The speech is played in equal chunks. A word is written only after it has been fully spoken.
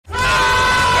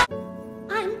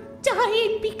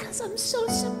crying because I'm so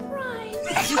surprised.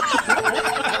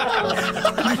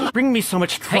 Bring me so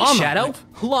much trauma. Hey, Shadow.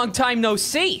 Long time no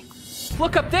see.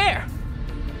 Look up there.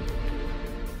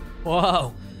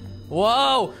 Whoa.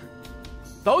 Whoa.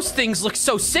 Those things look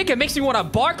so sick, it makes me want to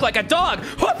bark like a dog.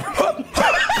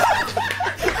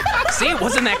 See,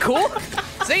 wasn't that cool?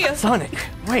 See ya. Sonic,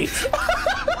 wait.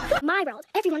 My world,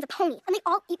 everyone's a pony, and they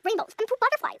all eat rainbows and poop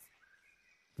butterflies.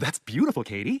 That's beautiful,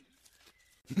 Katie.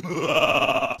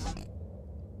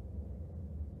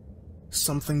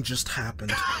 Something just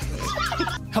happened.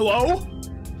 Hello?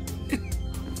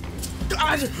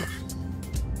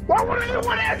 Why would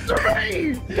anyone answer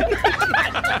me?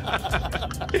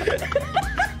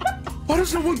 Why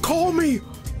does no one call me?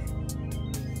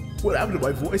 What happened to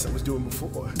my voice I was doing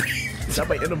before? Is that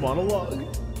my inner monologue?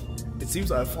 It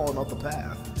seems I've fallen off the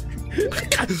path.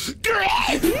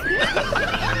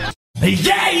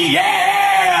 Yeah, yeah!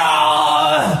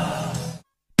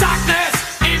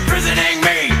 Darkness imprisoning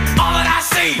me. All that I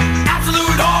see,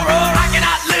 absolute horror. I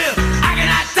cannot live, I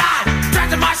cannot die.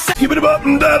 Trapped in myself. Keep it up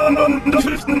and down.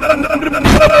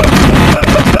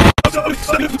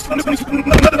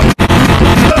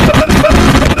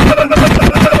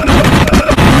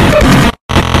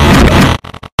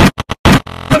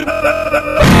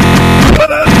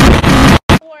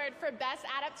 Award for best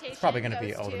adaptation. It's probably gonna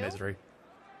be goes All the to Misery.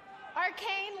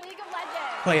 Arcane League of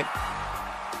Legends. Play it.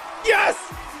 Yes!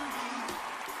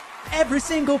 Every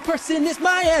single person is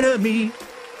my enemy.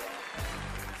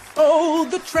 Oh,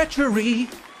 the treachery.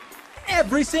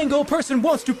 Every single person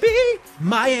wants to be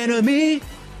my enemy.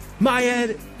 My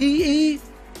enemy.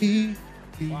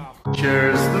 Wow.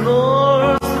 Just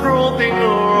lost floating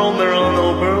around the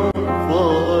world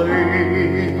wide.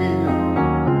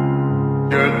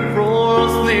 Your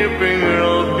cross snipping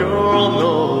out your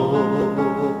nose.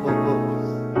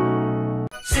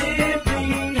 Simply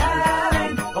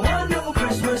having a wonderful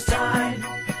Christmas time.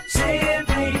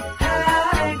 Simply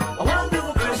having a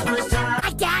wonderful Christmas time.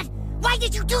 Hi, Dad. Why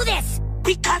did you do this?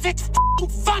 Because it's f***ing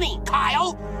funny,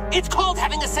 Kyle. It's called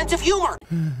having a sense of humor.